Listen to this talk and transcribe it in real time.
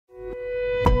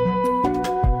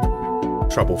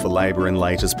Trouble for Labor in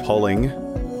latest polling.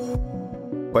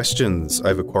 Questions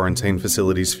over quarantine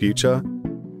facilities' future.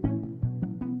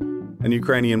 And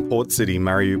Ukrainian port city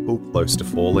Mariupol close to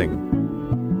falling.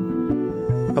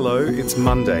 Hello, it's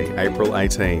Monday, April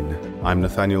 18. I'm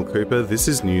Nathaniel Cooper. This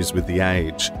is News with The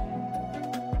Age.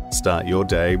 Start your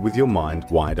day with your mind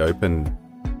wide open.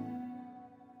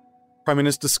 Prime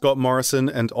Minister Scott Morrison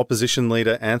and opposition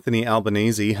leader Anthony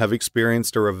Albanese have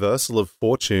experienced a reversal of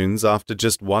fortunes after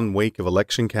just 1 week of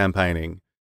election campaigning.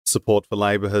 Support for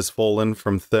Labor has fallen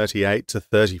from 38 to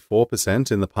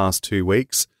 34% in the past 2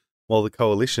 weeks, while the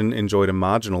coalition enjoyed a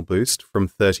marginal boost from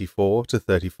 34 to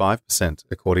 35%,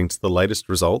 according to the latest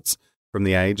results from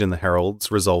The Age and the Herald's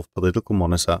Resolve Political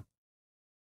Monitor.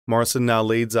 Morrison now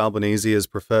leads Albanese as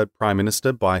preferred Prime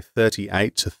Minister by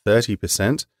 38 to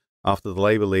 30%, after the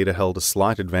Labor leader held a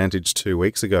slight advantage 2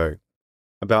 weeks ago.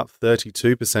 About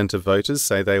 32% of voters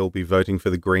say they will be voting for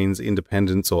the Greens,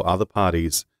 Independents or other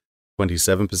parties.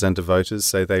 27% of voters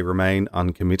say they remain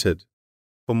uncommitted.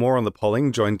 For more on the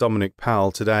polling, join Dominic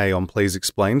Powell today on Please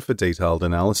Explain for detailed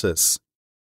analysis.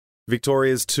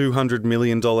 Victoria's $200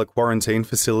 million quarantine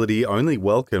facility only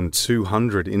welcomed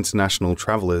 200 international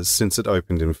travellers since it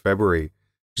opened in February,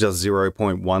 just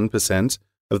 0.1%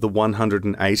 of the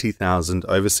 180,000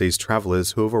 overseas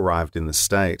travellers who have arrived in the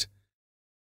state.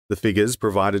 The figures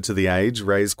provided to The Age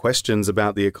raise questions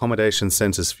about the accommodation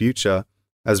centre's future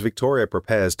as Victoria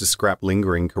prepares to scrap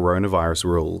lingering coronavirus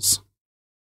rules.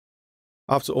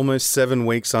 After almost 7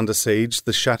 weeks under siege,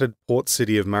 the shattered port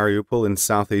city of Mariupol in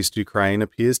southeast Ukraine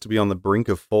appears to be on the brink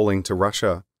of falling to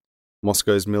Russia.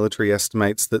 Moscow's military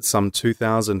estimates that some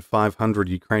 2,500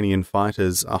 Ukrainian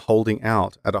fighters are holding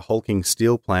out at a hulking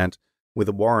steel plant with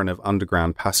a warren of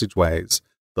underground passageways,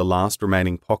 the last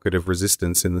remaining pocket of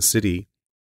resistance in the city.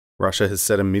 Russia has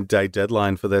set a midday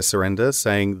deadline for their surrender,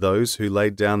 saying those who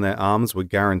laid down their arms were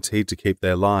guaranteed to keep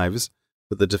their lives,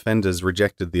 but the defenders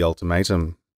rejected the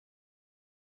ultimatum.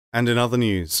 And in other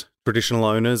news, traditional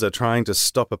owners are trying to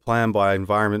stop a plan by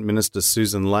Environment Minister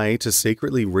Susan Ley to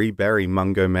secretly rebury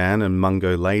Mungo Man and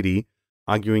Mungo Lady,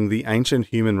 arguing the ancient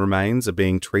human remains are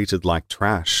being treated like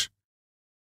trash.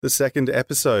 The second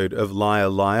episode of Liar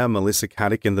Liar, Melissa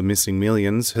Caddick and the Missing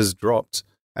Millions has dropped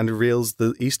and reveals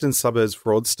the Eastern Suburbs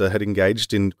fraudster had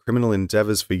engaged in criminal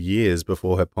endeavours for years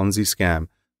before her Ponzi scam.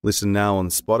 Listen now on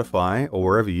Spotify or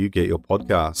wherever you get your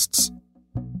podcasts.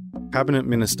 Cabinet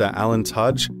Minister Alan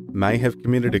Tudge may have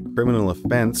committed a criminal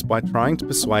offence by trying to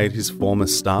persuade his former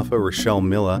staffer Rochelle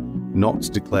Miller not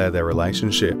to declare their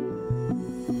relationship.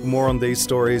 For more on these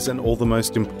stories and all the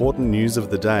most important news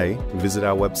of the day, visit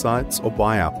our websites or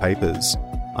buy our papers.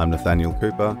 I'm Nathaniel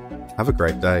Cooper. Have a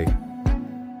great day.